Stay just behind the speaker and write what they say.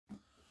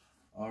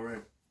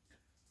Alright,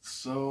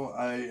 so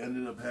I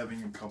ended up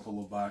having a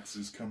couple of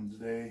boxes come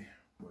today,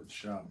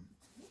 which I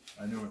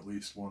knew at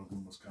least one of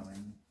them was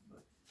coming.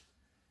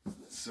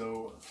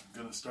 So I'm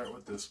going to start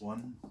with this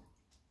one.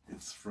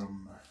 It's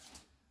from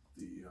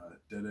the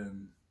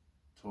Deadend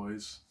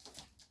Toyz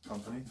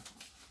company,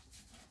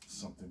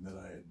 something that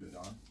I had bid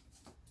on.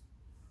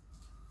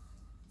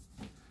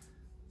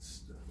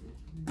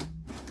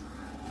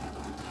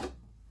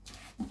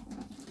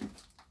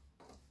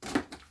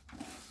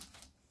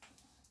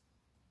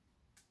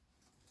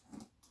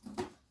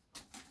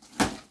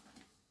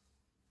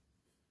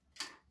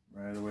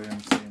 Right away I'm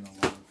seeing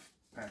a lot of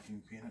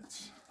packing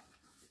peanuts,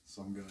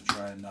 so I'm going to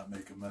try and not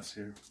make a mess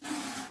here.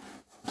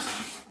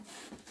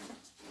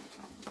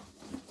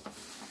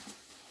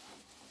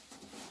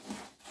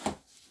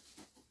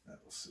 That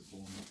was simple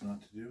enough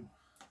not to do.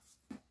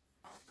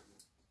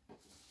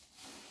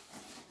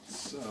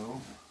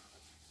 So,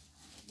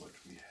 what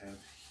we have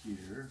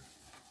here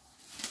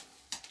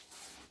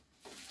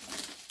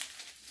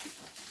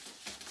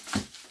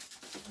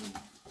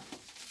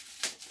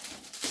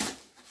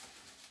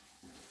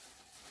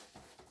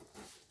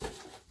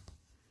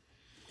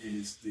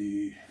is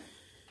the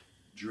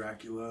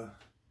Dracula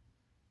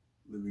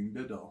living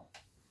doll.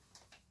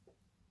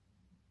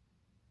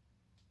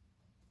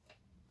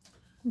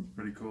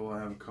 Pretty cool. I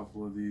have a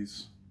couple of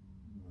these.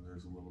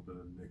 There's a little bit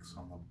of nicks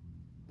on the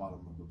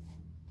bottom of the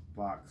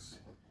box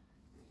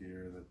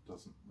here that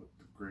doesn't look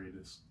the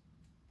greatest.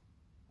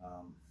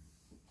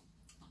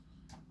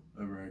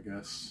 However, I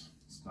guess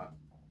it's not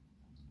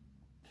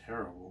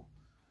terrible,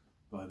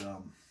 but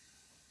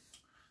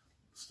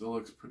still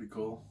looks pretty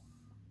cool.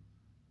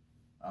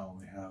 I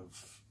only have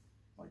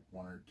like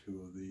one or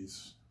two of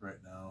these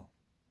right now.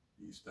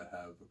 I used to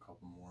have a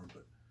couple more,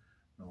 but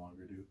no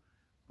longer do.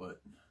 But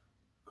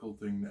cool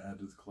thing to add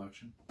to the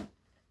collection.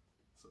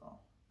 So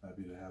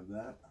happy to have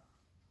that.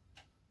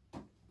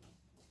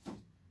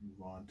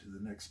 Move on to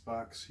the next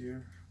box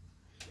here.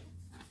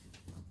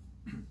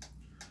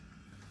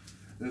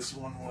 This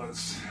one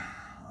was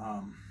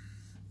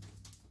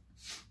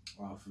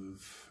off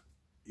of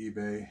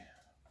eBay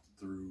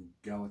through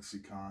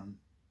Galaxycon.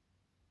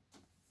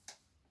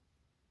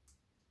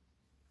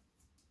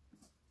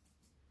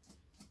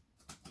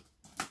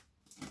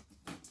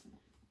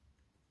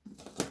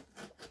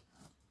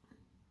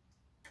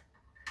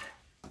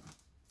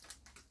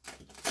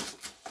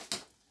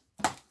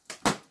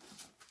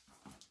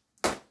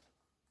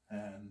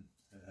 And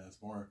it has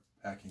more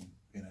packing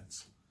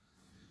peanuts.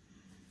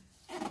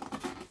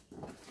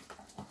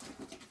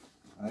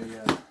 I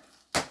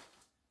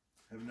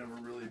have never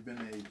really been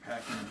a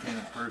packing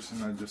peanut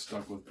person. I just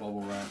stuck with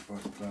bubble wrap,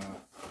 but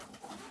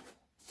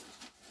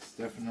it's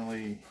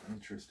definitely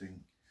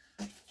interesting.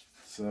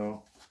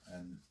 So,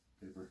 and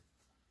paper.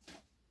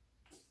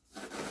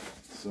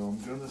 So I'm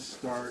going to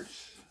start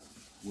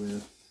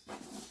with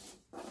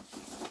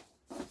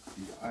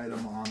the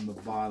item on the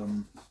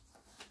bottom,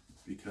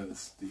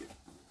 because the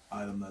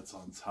item that's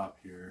on top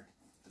here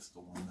is the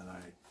one that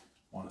I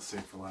want to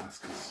save for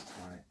last, because it's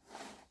my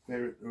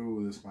favorite.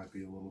 Oh, this might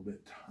be a little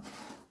bit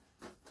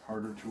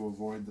harder to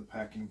avoid the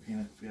packing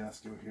peanut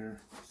fiasco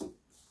here.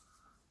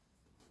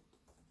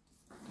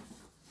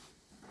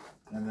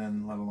 And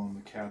then let alone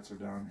the cats are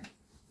down here.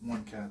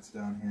 One cat's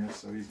down here,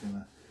 so he's going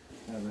to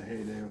have a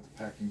heyday with the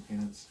packing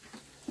peanuts.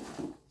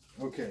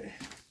 Okay,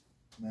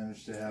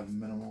 managed to have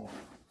minimal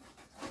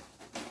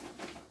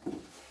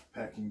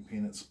packing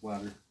peanut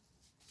splatter.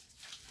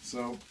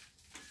 So,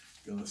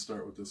 gonna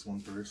start with this one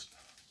first.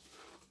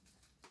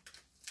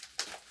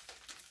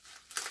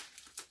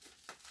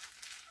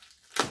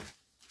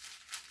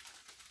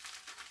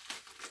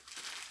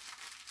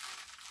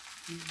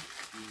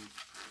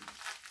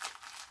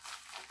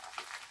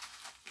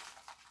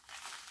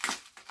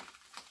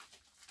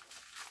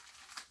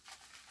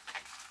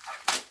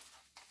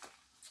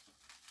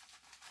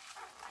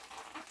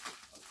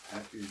 A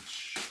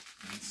package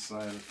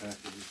inside a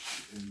package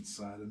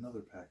inside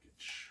another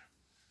package.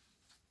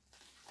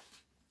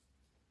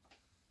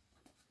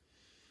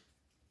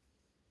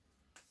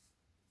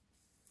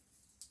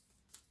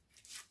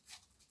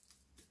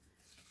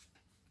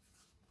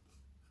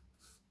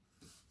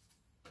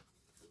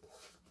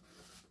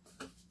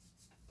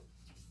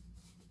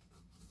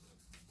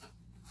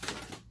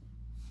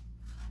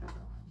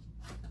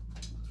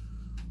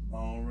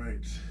 All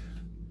right,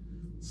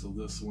 so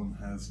this one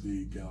has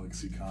the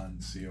Galaxycon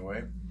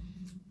COA,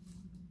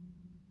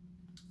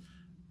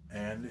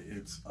 and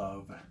it's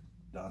of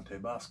Dante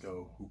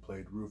Bosco, who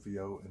played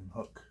Rufio in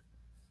Hook.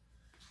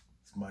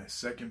 It's my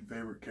second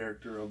favorite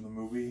character of the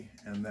movie,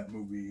 and that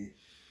movie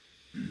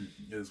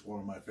is one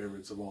of my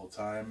favorites of all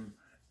time.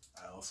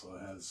 It also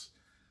has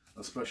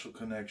a special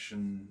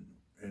connection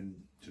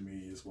to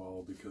me as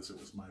well, because it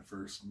was my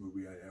first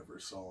movie I ever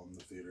saw in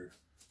the theater.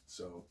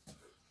 So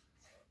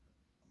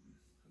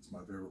it's my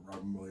favorite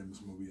Robin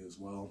Williams movie as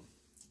well,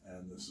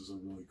 and this is a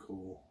really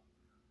cool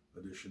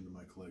addition to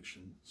my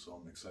collection, so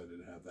I'm excited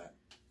to have that.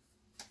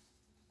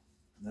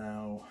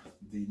 Now,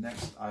 the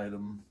next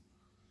item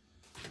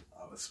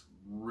I was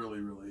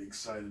really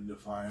excited to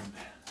find.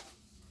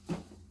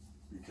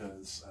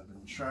 because I've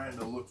been trying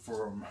to look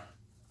for them.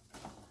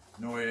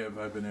 No way have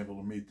I been able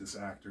to meet this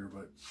actor,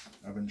 but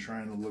I've been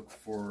trying to look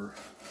for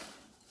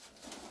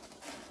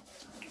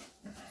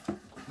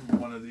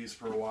one of these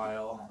for a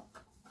while.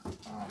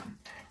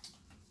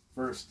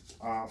 First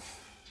off,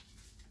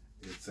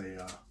 it's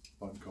a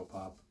Funko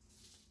Pop.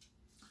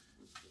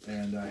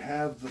 And I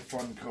have the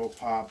Funko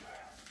Pop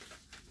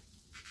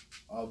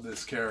of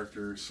this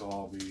character, so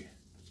I'll be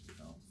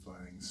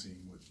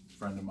seeing what a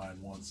friend of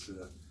mine wants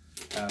to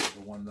have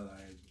the one that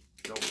I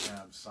don't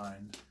have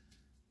signed,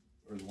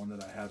 or the one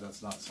that I have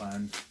that's not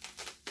signed,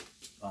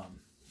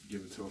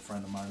 give it to a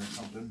friend of mine or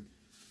something.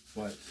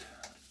 But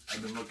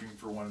I've been looking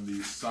for one of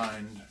these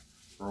signed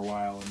for a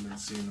while and been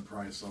seeing the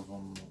price of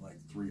them like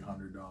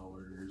 $300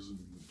 and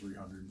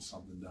 $300 and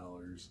something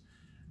dollars.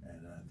 And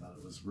I thought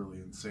it was really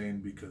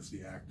insane because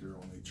the actor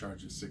only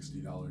charges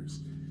 $60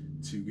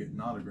 to get an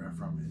autograph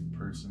from in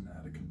person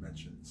at a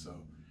convention. So,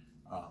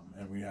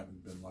 and we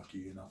haven't been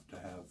lucky enough to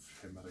have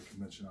him at a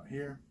convention out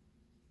here.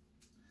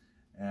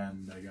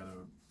 And I got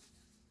a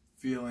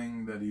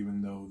feeling that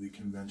even though the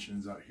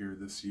conventions out here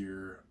this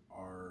year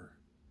are,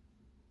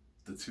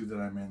 the two that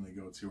I mainly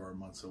go to are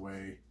months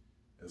away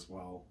as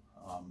well,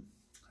 I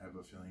have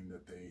a feeling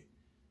that they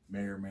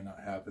may or may not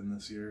happen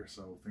this year.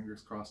 So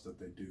fingers crossed that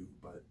they do,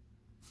 but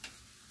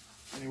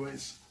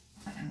anyways,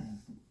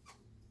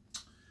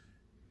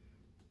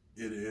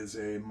 it is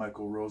a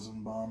Michael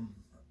Rosenbaum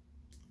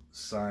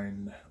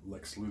signed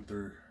Lex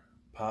Luthor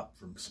Pop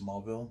from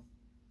Smallville.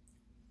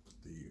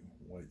 The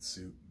white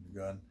suit and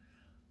gun.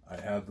 I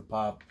have the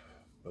Pop,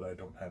 but I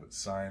don't have it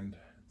signed.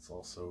 It's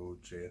also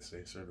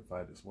JSA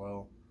certified as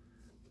well,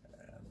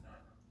 and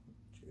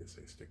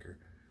JSA sticker.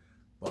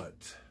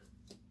 But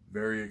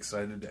very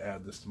excited to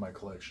add this to my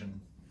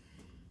collection.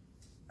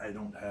 I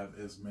don't have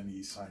as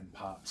many signed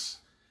Pops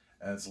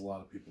as a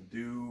lot of people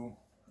do,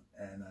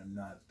 and I'm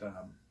not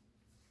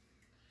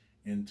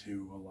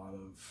into a lot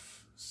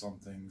of some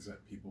things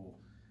that people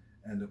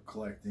end up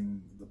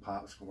collecting the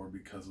Pops for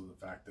because of the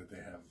fact that they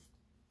have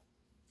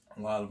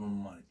a lot of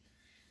them. Like,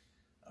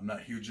 I'm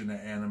not huge into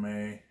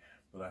anime,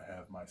 but I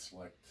have my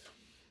select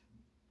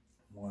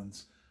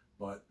ones.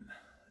 But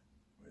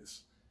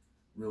anyways,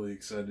 really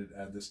excited to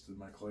add this to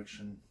my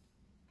collection.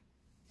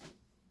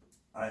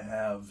 I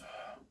have,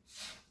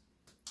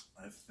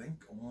 I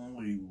think,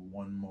 only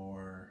one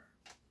more,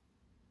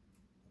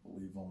 I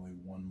believe only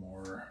one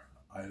more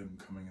item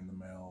coming in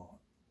the mail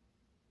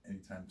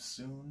anytime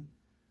soon.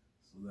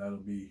 So that'll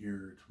be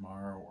here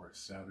tomorrow or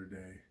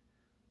Saturday.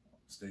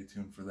 Stay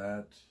tuned for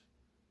that.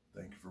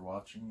 Thank you for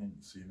watching,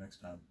 and see you next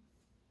time.